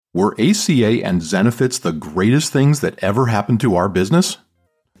Were ACA and Zenefits the greatest things that ever happened to our business?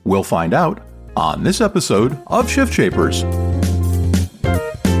 We'll find out on this episode of Shift Shapers.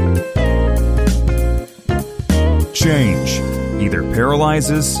 Change either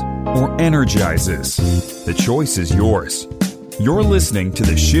paralyzes or energizes. The choice is yours. You're listening to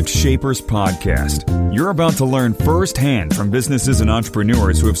the Shift Shapers podcast. You're about to learn firsthand from businesses and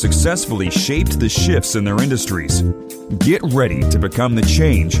entrepreneurs who have successfully shaped the shifts in their industries. Get ready to become the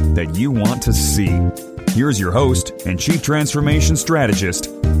change that you want to see. Here's your host and Chief Transformation Strategist,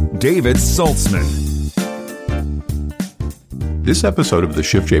 David Saltzman. This episode of the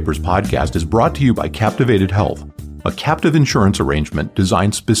Shift Shapers podcast is brought to you by Captivated Health, a captive insurance arrangement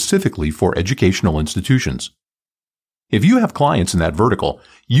designed specifically for educational institutions. If you have clients in that vertical,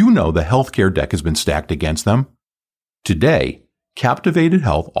 you know the healthcare deck has been stacked against them. Today, Captivated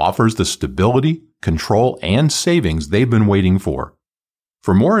Health offers the stability, control, and savings they've been waiting for.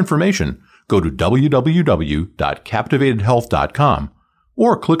 For more information, go to www.captivatedhealth.com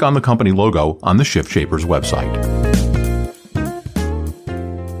or click on the company logo on the Shift Shapers website.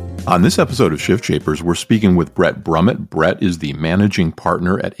 On this episode of Shift Shapers, we're speaking with Bret Brummitt. Bret is the managing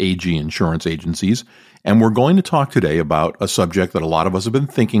partner at AG Insurance Agencies, and we're going to talk today about a subject that a lot of us have been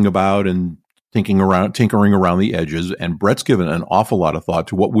thinking about and tinkering around the edges, and Bret's given an awful lot of thought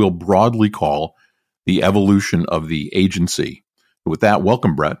to what we'll broadly call the evolution of the agency. With that,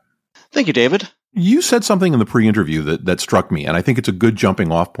 welcome, Bret. Thank you, David. You said something in the pre-interview that struck me, and I think it's a good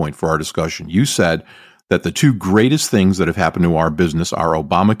jumping off point for our discussion. You said that the two greatest things that have happened to our business are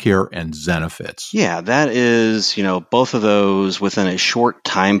Obamacare and Zenefits. Yeah, that is, both of those within a short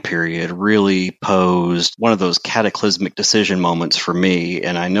time period really posed one of those cataclysmic decision moments for me.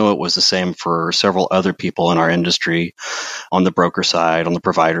 And I know it was the same for several other people in our industry on the broker side, on the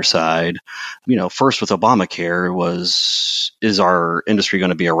provider side. First with Obamacare is our industry going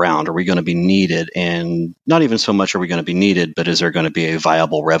to be around? Are we going to be needed? And not even so much are we going to be needed, but is there going to be a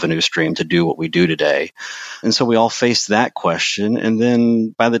viable revenue stream to do what we do today? And so we all faced that question. And then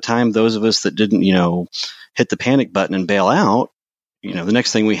by the time those of us that didn't, hit the panic button and bail out, the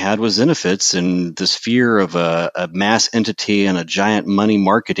next thing we had was Zenefits and this fear of a mass entity and a giant money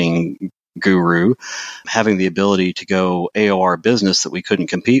marketing guru having the ability to go AOR business that we couldn't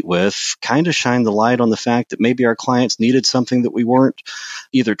compete with kind of shined the light on the fact that maybe our clients needed something that we weren't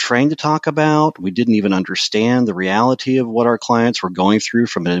either trained to talk about. We didn't even understand the reality of what our clients were going through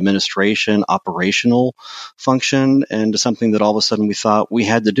from an administration, operational function, and to something that all of a sudden we thought we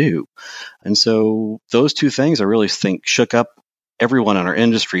had to do. And so those two things I really think shook up everyone in our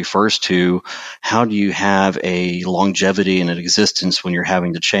industry. First, to how do you have a longevity and an existence when you're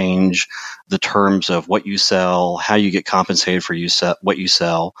having to change the terms of what you sell, how you get compensated for what you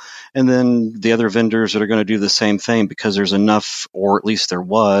sell, and then the other vendors that are going to do the same thing because there's enough, or at least there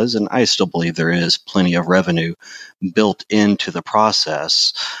was, and I still believe there is plenty of revenue built into the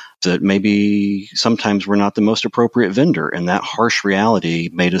process that maybe sometimes we're not the most appropriate vendor. And that harsh reality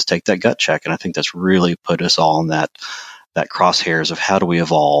made us take that gut check. And I think that's really put us all in that crosshairs of how do we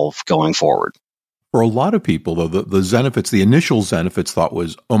evolve going forward. For a lot of people, though, the Zenefits, the initial Zenefits thought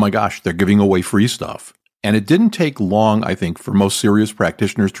was, oh my gosh, they're giving away free stuff. And it didn't take long, I think, for most serious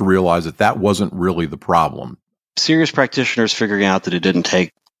practitioners to realize that that wasn't really the problem. Serious practitioners figuring out that it didn't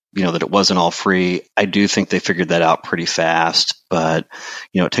take, that it wasn't all free. I do think they figured that out pretty fast, but,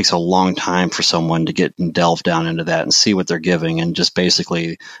 it takes a long time for someone to get and delve down into that and see what they're giving. And just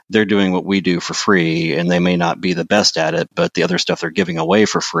basically they're doing what we do for free, and they may not be the best at it, but the other stuff they're giving away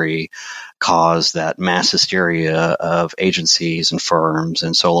for free caused that mass hysteria of agencies and firms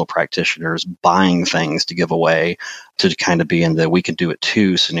and solo practitioners buying things to give away to kind of be in the we can do it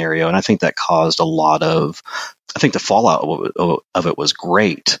too scenario. And I think that caused I think the fallout of it was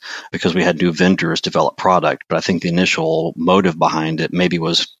great because we had new vendors develop product, but I think the initial motive behind it maybe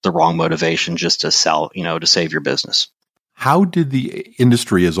was the wrong motivation, just to sell, to save your business. How did the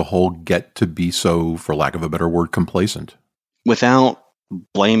industry as a whole get to be so, for lack of a better word, complacent? Without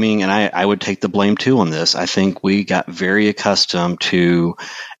blaming, and I would take the blame too on this, I think we got very accustomed to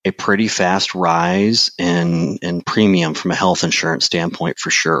a pretty fast rise in premium from a health insurance standpoint for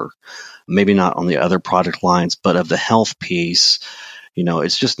sure. Maybe not on the other product lines, but of the health piece,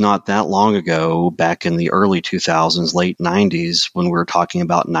 it's just not that long ago, back in the early 2000s, late 90s, when we were talking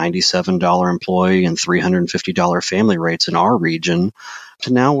about $97 employee and $350 family rates in our region,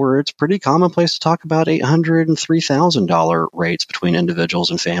 to now where it's pretty commonplace to talk about $800 and $3,000 rates between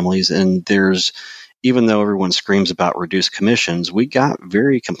individuals and families. And there's even though everyone screams about reduced commissions, we got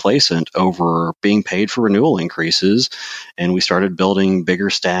very complacent over being paid for renewal increases. And we started building bigger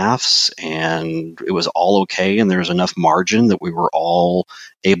staffs, and it was all okay. And there was enough margin that we were all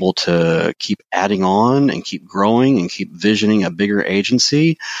able to keep adding on and keep growing and keep visioning a bigger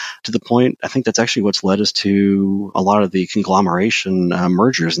agency, to the point, I think that's actually what's led us to a lot of the conglomeration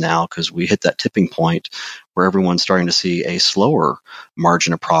mergers now, because we hit that tipping point where everyone's starting to see a slower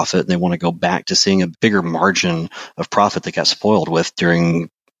margin of profit, and they want to go back to seeing a bigger margin of profit that got spoiled with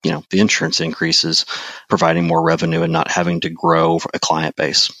during the insurance increases, providing more revenue and not having to grow a client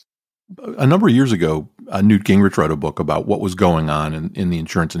base. A number of years ago, Newt Gingrich wrote a book about what was going on in the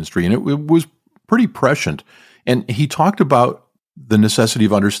insurance industry, and it was pretty prescient. And he talked about the necessity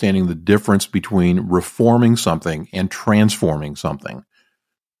of understanding the difference between reforming something and transforming something.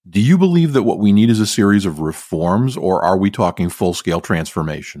 Do you believe that what we need is a series of reforms, or are we talking full-scale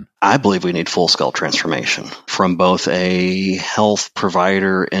transformation? I believe we need full-scale transformation from both a health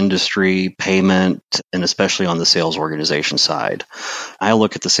provider, industry, payment, and especially on the sales organization side. I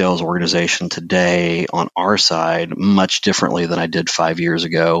look at the sales organization today on our side much differently than I did 5 years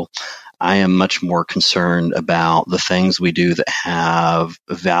ago. I am much more concerned about the things we do that have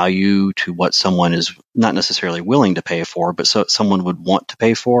value to what someone is not necessarily willing to pay for, but so someone would want to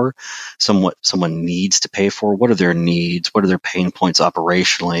pay for, someone needs to pay for. What are their needs? What are their pain points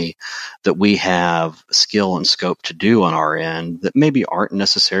operationally that we have skill and scope to do on our end that maybe aren't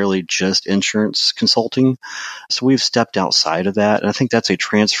necessarily just insurance consulting? So we've stepped outside of that. And I think that's a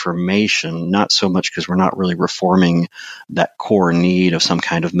transformation, not so much because we're not really reforming that core need of some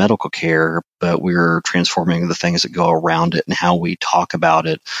kind of medical care, but we're transforming the things that go around it and how we talk about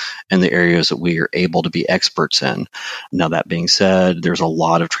it and the areas that we are able to be experts in. Now, that being said, there's a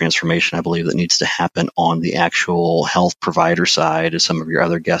lot of transformation, I believe, that needs to happen on the actual health provider side, as some of your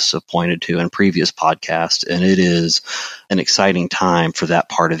other guests have pointed to in previous podcasts. And it is an exciting time for that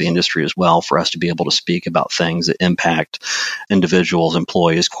part of the industry as well, for us to be able to speak about things that impact individuals,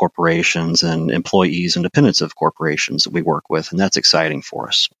 employees, corporations, and employees and dependents of corporations that we work with. And that's exciting for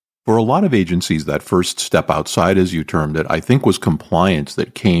us. For a lot of agencies, that first step outside, as you termed it, I think was compliance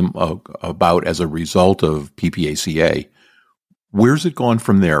that came about as a result of PPACA. Where's it gone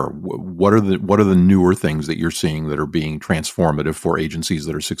from there? What are the newer things that you're seeing that are being transformative for agencies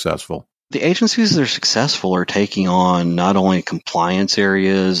that are successful? The agencies that are successful are taking on not only compliance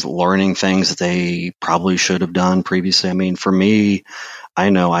areas, learning things that they probably should have done previously. I mean, for me, I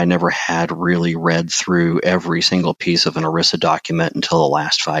know I never had really read through every single piece of an ERISA document until the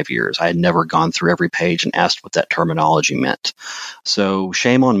last 5 years. I had never gone through every page and asked what that terminology meant. So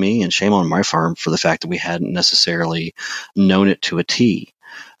shame on me and shame on my firm for the fact that we hadn't necessarily known it to a T.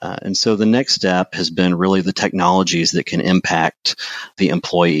 And so the next step has been really the technologies that can impact the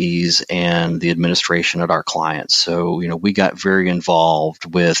employees and the administration at our clients. So, we got very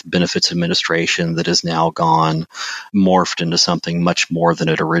involved with benefits administration that has now morphed into something much more than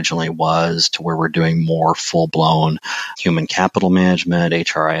it originally was, to where we're doing more full-blown human capital management,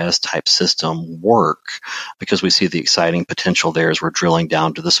 HRIS type system work, because we see the exciting potential there as we're drilling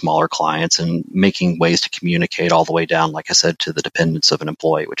down to the smaller clients and making ways to communicate all the way down, like I said, to the dependents of an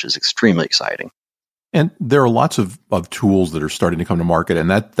employee, which is extremely exciting. And there are lots of tools that are starting to come to market,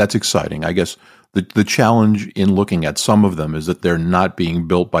 and that's exciting. I guess the challenge in looking at some of them is that they're not being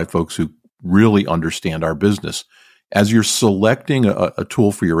built by folks who really understand our business. As you're selecting a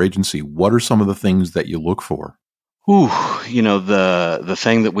tool for your agency, what are some of the things that you look for? The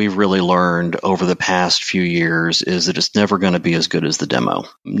thing that we've really learned over the past few years is that it's never going to be as good as the demo.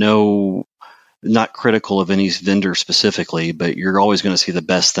 No, not critical of any vendor specifically, but you're always going to see the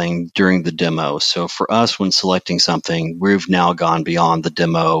best thing during the demo. So for us, when selecting something, we've now gone beyond the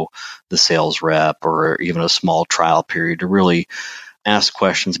demo, the sales rep, or even a small trial period to really ask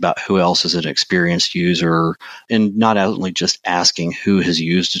questions about who else is an experienced user, and not only just asking who has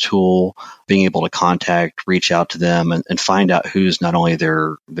used a tool, being able to contact, reach out to them and find out who's not only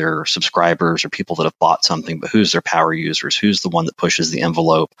their subscribers or people that have bought something, but who's their power users, who's the one that pushes the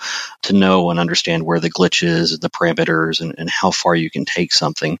envelope, to know and understand where the glitch is, the parameters, and how far you can take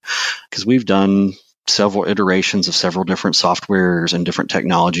something. Because we've done several iterations of several different softwares and different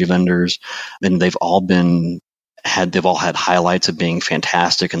technology vendors, and they've all had highlights of being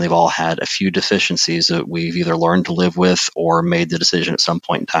fantastic, and they've all had a few deficiencies that we've either learned to live with or made the decision at some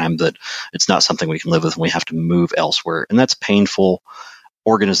point in time that it's not something we can live with and we have to move elsewhere. And that's painful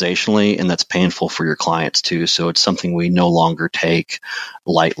organizationally, and that's painful for your clients too. So it's something we no longer take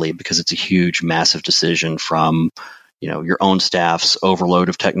lightly, because it's a huge, massive decision from your own staff's overload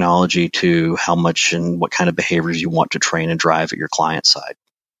of technology to how much and what kind of behaviors you want to train and drive at your client side.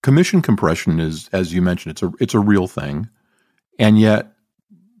 Commission compression is, as you mentioned, it's a real thing. And yet,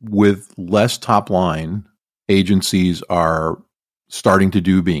 with less top line, agencies are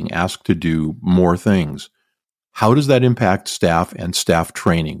being asked to do more things. How does that impact staff and staff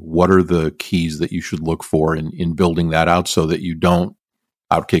training? What are the keys that you should look for in building that out so that you don't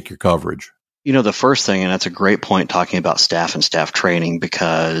outkick your coverage? The first thing, and that's a great point talking about staff and staff training,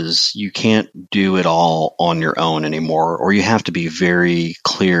 because you can't do it all on your own anymore, or you have to be very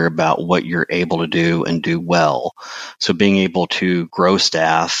clear about what you're able to do and do well. So being able to grow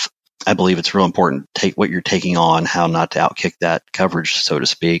staff, I believe it's real important to take what you're taking on, how not to outkick that coverage, so to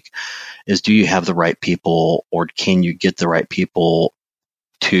speak, is do you have the right people, or can you get the right people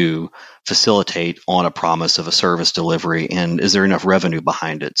to facilitate on a promise of a service delivery, and is there enough revenue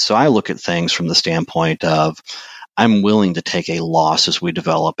behind it? So I look at things from the standpoint of I'm willing to take a loss as we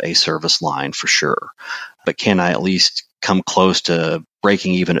develop a service line for sure, but can I at least come close to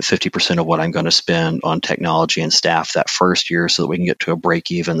breaking even at 50% of what I'm going to spend on technology and staff that first year so that we can get to a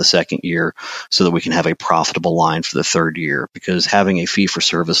break even the second year so that we can have a profitable line for the third year? Because having a fee for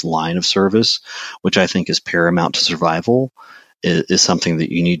service line of service, which I think is paramount to survival, is something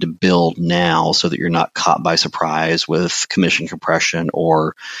that you need to build now so that you're not caught by surprise with commission compression,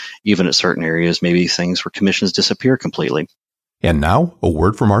 or even at certain areas, maybe things where commissions disappear completely. And now, a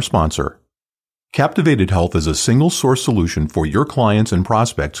word from our sponsor. Captivated Health is a single source solution for your clients and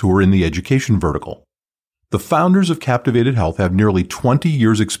prospects who are in the education vertical. The founders of Captivated Health have nearly 20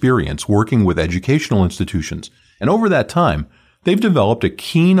 years' experience working with educational institutions, and over that time, they've developed a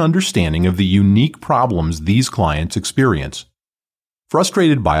keen understanding of the unique problems these clients experience.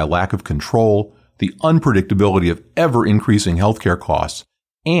 Frustrated by a lack of control, the unpredictability of ever-increasing healthcare costs,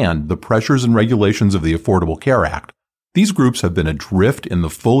 and the pressures and regulations of the Affordable Care Act, these groups have been adrift in the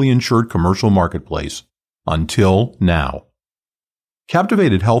fully insured commercial marketplace until now.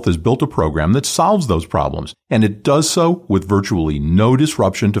 Captivated Health has built a program that solves those problems, and it does so with virtually no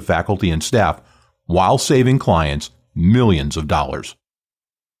disruption to faculty and staff while saving clients millions of dollars.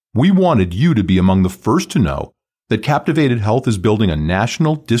 We wanted you to be among the first to know that Captivated Health is building a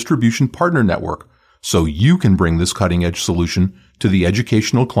national distribution partner network so you can bring this cutting-edge solution to the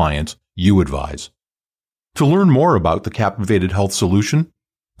educational clients you advise. To learn more about the Captivated Health solution,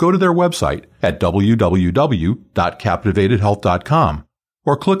 go to their website at www.captivatedhealth.com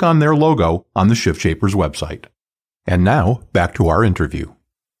or click on their logo on the Shift Shapers website. And now, back to our interview.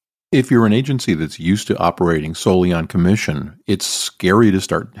 If you're an agency that's used to operating solely on commission, it's scary to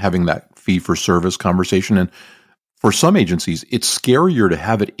start having that fee-for-service conversation. And for some agencies, it's scarier to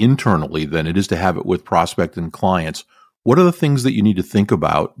have it internally than it is to have it with prospects and clients. What are the things that you need to think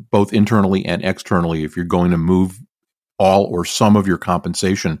about, both internally and externally, if you're going to move all or some of your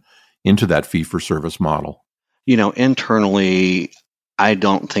compensation into that fee-for-service model? Internally, I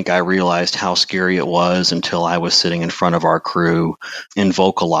don't think I realized how scary it was until I was sitting in front of our crew and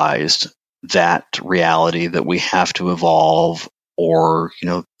vocalized that reality that we have to evolve, or,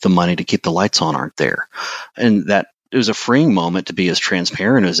 the money to keep the lights on aren't there. And that it was a freeing moment to be as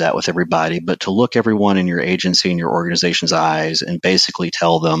transparent as that with everybody, but to look everyone in your agency and your organization's eyes and basically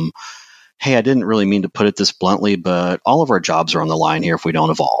tell them, hey, I didn't really mean to put it this bluntly, but all of our jobs are on the line here if we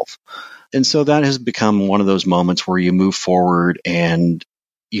don't evolve. And so that has become one of those moments where you move forward and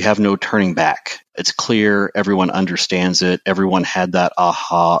you have no turning back. It's clear, everyone understands it, everyone had that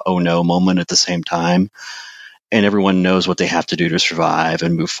aha, oh no moment at the same time, and everyone knows what they have to do to survive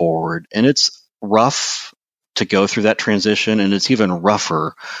and move forward. And it's rough to go through that transition, and it's even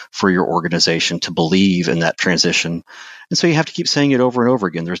rougher for your organization to believe in that transition. And so you have to keep saying it over and over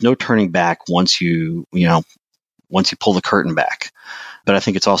again. There's no turning back once you pull the curtain back. But I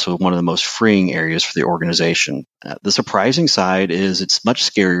think it's also one of the most freeing areas for the organization. The surprising side is it's much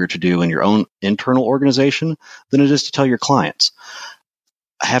scarier to do in your own internal organization than it is to tell your clients.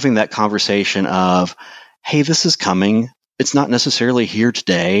 Having that conversation of, hey, this is coming. It's not necessarily here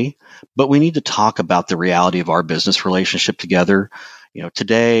today, but we need to talk about the reality of our business relationship together.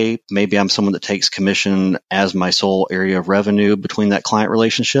 Today, maybe I'm someone that takes commission as my sole area of revenue between that client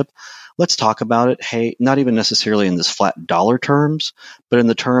relationship. Let's talk about it. Hey, not even necessarily in this flat dollar terms, but in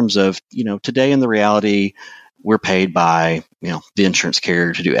the terms of, today in the reality, we're paid by, the insurance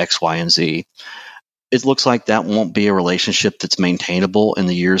carrier to do X, Y, and Z. It looks like that won't be a relationship that's maintainable in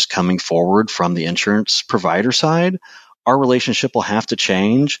the years coming forward from the insurance provider side. Our relationship will have to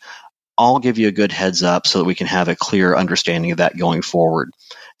change. I'll give you a good heads up so that we can have a clear understanding of that going forward.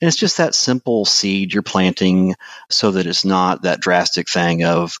 And it's just that simple seed you're planting so that it's not that drastic thing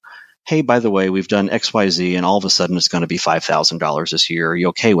of, hey, by the way, we've done X, Y, Z, and all of a sudden it's going to be $5,000 this year. Are you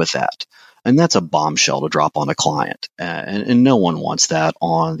okay with that? And that's a bombshell to drop on a client. And no one wants that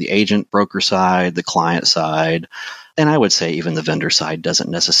on the agent broker side, the client side. And I would say even the vendor side doesn't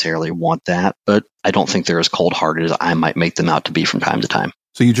necessarily want that, but I don't think they're as cold-hearted as I might make them out to be from time to time.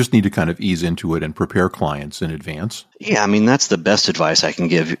 So you just need to kind of ease into it and prepare clients in advance? Yeah, I mean, that's the best advice I can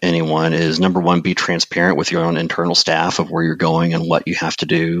give anyone is, number one, be transparent with your own internal staff of where you're going and what you have to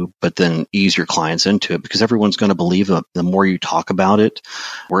do, but then ease your clients into it because everyone's going to believe it. The more you talk about it,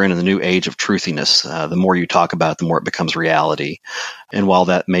 we're in the new age of truthiness. The more you talk about it, the more it becomes reality. And while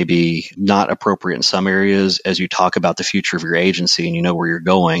that may be not appropriate in some areas, as you talk about the future of your agency and you know where you're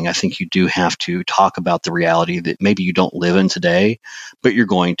going, I think you do have to talk about the reality that maybe you don't live in today, but you're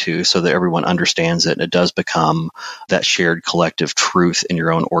going to, so that everyone understands it and it does become that shared collective truth in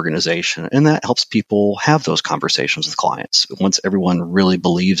your own organization. And that helps people have those conversations with clients. Once everyone really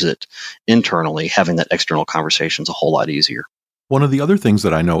believes it internally, having that external conversation is a whole lot easier. One of the other things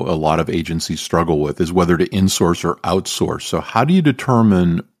that I know a lot of agencies struggle with is whether to insource or outsource. So how do you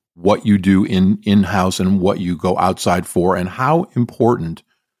determine what you do in-house and what you go outside for, and how important,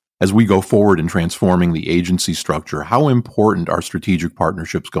 as we go forward in transforming the agency structure, how important are strategic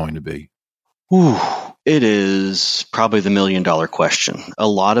partnerships going to be? Ooh, it is probably the $1 million question. A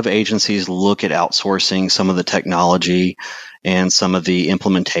lot of agencies look at outsourcing some of the technology and some of the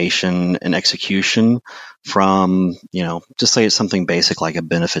implementation and execution from, just say it's something basic like a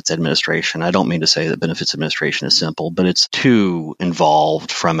benefits administration. I don't mean to say that benefits administration is simple, but it's too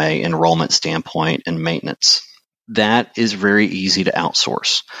involved from a enrollment standpoint and maintenance. That is very easy to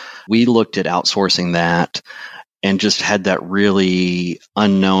outsource. We looked at outsourcing that and just had that really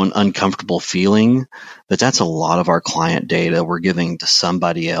unknown, uncomfortable feeling that that's a lot of our client data we're giving to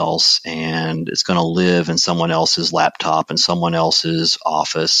somebody else, and it's going to live in someone else's laptop, in someone else's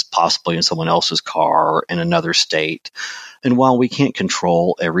office, possibly in someone else's car, in another state. And while we can't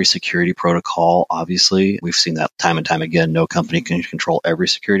control every security protocol, obviously, we've seen that time and time again, no company can control every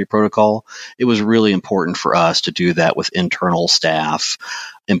security protocol. It was really important for us to do that with internal staff,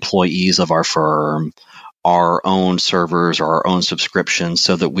 employees of our firm, our own servers or our own subscriptions,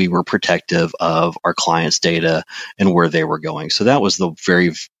 so that we were protective of our clients' data and where they were going. So that was the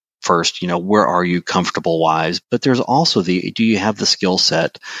very first, where are you comfortable wise? But there's also do you have the skill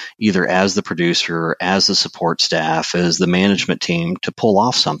set, either as the producer, as the support staff, as the management team, to pull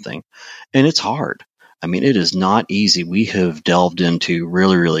off something? And it's hard. I mean, it is not easy. We have delved into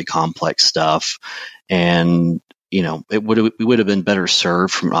really, really complex stuff, and we would have been better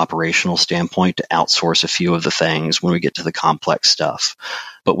served from an operational standpoint to outsource a few of the things when we get to the complex stuff.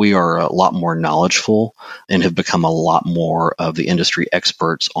 But we are a lot more knowledgeable and have become a lot more of the industry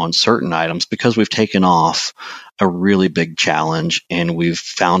experts on certain items because we've taken off a really big challenge and we've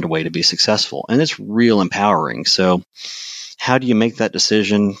found a way to be successful. And it's real empowering. So how do you make that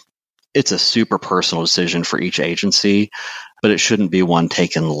decision? It's a super personal decision for each agency, but it shouldn't be one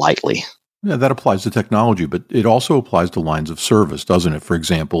taken lightly. Yeah, that applies to technology, but it also applies to lines of service, doesn't it? For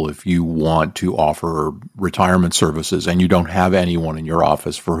example, if you want to offer retirement services and you don't have anyone in your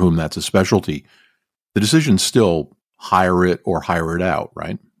office for whom that's a specialty, the decision's still hire it or hire it out,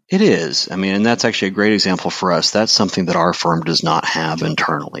 right? It is. I mean, and that's actually a great example for us. That's something that our firm does not have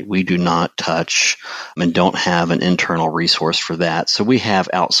internally. We do not touch and don't have an internal resource for that. So we have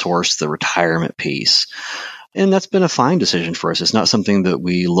outsourced the retirement piece. And that's been a fine decision for us. It's not something that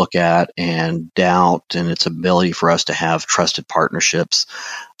we look at and doubt in its ability for us to have trusted partnerships.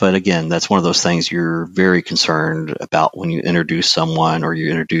 But again, that's one of those things you're very concerned about when you introduce someone or you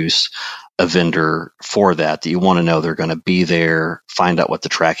introduce a vendor for that you want to know they're going to be there, find out what the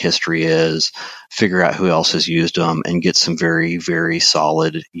track history is, figure out who else has used them, and get some very, very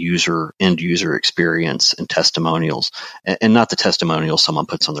solid end user experience and testimonials. And not the testimonials someone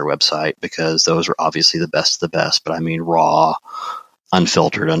puts on their website, because those are obviously the best of the best, but I mean raw,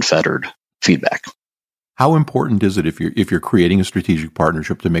 unfiltered, unfettered feedback. How important is it if you're creating a strategic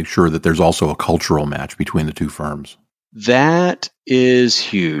partnership to make sure that there's also a cultural match between the two firms? That is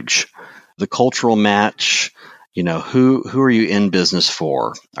huge. The cultural match, who are you in business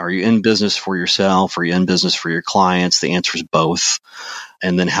for? Are you in business for yourself? Are you in business for your clients? The answer is both.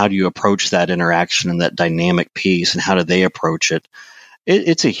 And then how do you approach that interaction and that dynamic piece, and how do they approach it?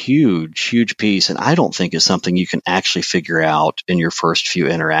 It's a huge, huge piece. And I don't think it's something you can actually figure out in your first few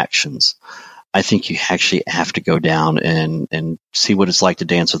interactions. I think you actually have to go down and see what it's like to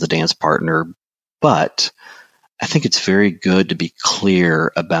dance with a dance partner. But I think it's very good to be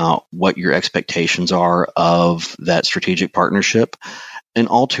clear about what your expectations are of that strategic partnership, And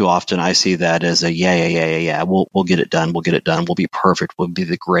all too often I see that as a yeah. We'll get it done. We'll get it done. We'll be perfect. We'll be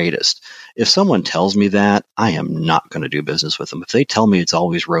the greatest. If someone tells me that, I am not going to do business with them. If they tell me it's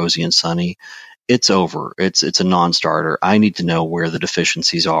always rosy and sunny, it's over. It's a non-starter. I need to know where the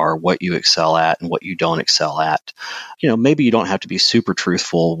deficiencies are, what you excel at and what you don't excel at. Maybe you don't have to be super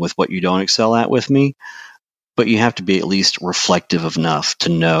truthful with what you don't excel at with me, but you have to be at least reflective enough to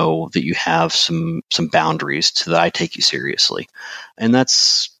know that you have some boundaries so that I take you seriously. And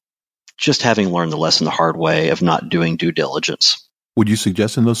that's just having learned the lesson the hard way of not doing due diligence. Would you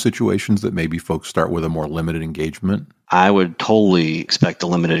suggest in those situations that maybe folks start with a more limited engagement? I would totally expect a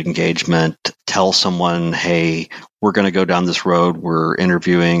limited engagement. Tell someone, hey, we're going to go down this road. We're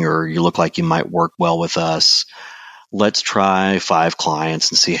interviewing, or you look like you might work well with us. Let's try 5 clients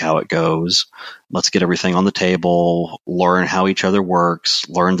and see how it goes. Let's get everything on the table, learn how each other works,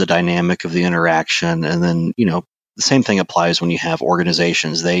 learn the dynamic of the interaction. And then, the same thing applies when you have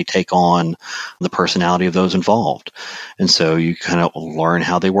organizations. They take on the personality of those involved. And so you kind of learn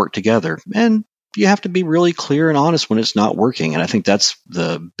how they work together. And you have to be really clear and honest when it's not working. And I think that's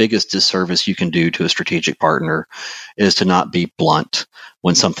the biggest disservice you can do to a strategic partner, is to not be blunt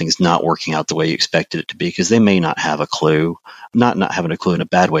when something's not working out the way you expected it to be, because they may not have a clue, not having a clue in a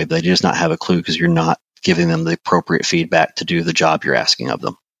bad way, but they just not have a clue because you're not giving them the appropriate feedback to do the job you're asking of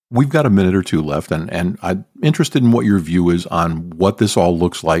them. We've got a minute or two left, and I'm interested in what your view is on what this all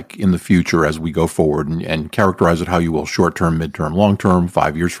looks like in the future as we go forward, and characterize it how you will: short-term, mid-term, long-term,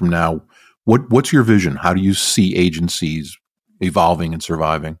 5 years from now. What's your vision? How do you see agencies evolving and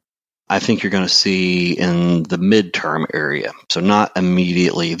surviving? I think you're going to see in the midterm area. So not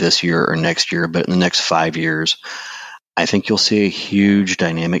immediately this year or next year, but in the next 5 years, I think you'll see a huge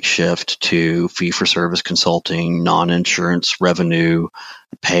dynamic shift to fee-for-service consulting, non-insurance revenue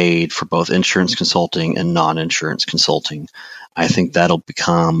paid for both insurance consulting and non-insurance consulting. I think that'll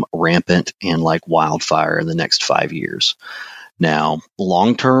become rampant and like wildfire in the next 5 years. Now,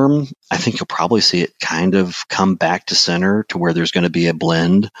 long term, I think you'll probably see it kind of come back to center, to where there's going to be a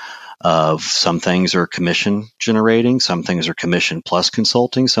blend of some things are commission generating, some things are commission plus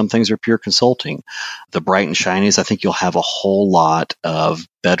consulting, some things are pure consulting. The bright and shinies, I think you'll have a whole lot of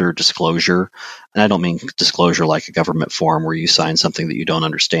better disclosure. And I don't mean disclosure like a government form where you sign something that you don't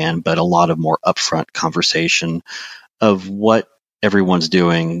understand, but a lot of more upfront conversation of what everyone's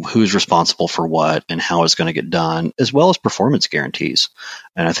doing, who's responsible for what, and how it's going to get done, as well as performance guarantees.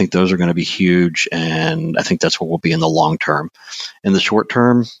 And I think those are going to be huge, and I think that's what we'll be in the long term. In the short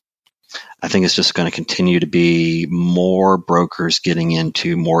term, I think it's just going to continue to be more brokers getting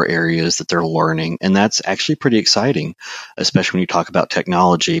into more areas that they're learning. And that's actually pretty exciting, especially when you talk about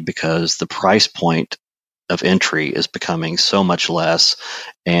technology, because the price point of entry is becoming so much less,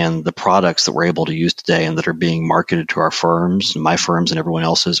 and the products that we're able to use today and that are being marketed to our firms, my firms and everyone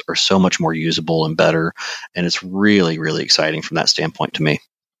else's, are so much more usable and better. And it's really, really exciting from that standpoint to me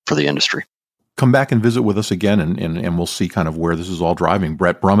for the industry. Come back and visit with us again, and we'll see kind of where this is all driving.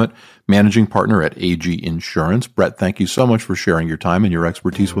 Bret Brummitt, managing partner at AG Insurance. Bret, thank you so much for sharing your time and your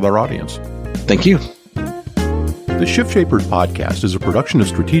expertise with our audience. Thank you. The Shift Shapers podcast is a production of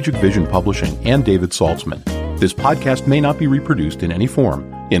Strategic Vision Publishing and David Saltzman. This podcast may not be reproduced in any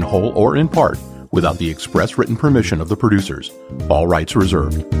form, in whole or in part, without the express written permission of the producers. All rights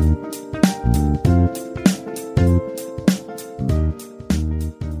reserved.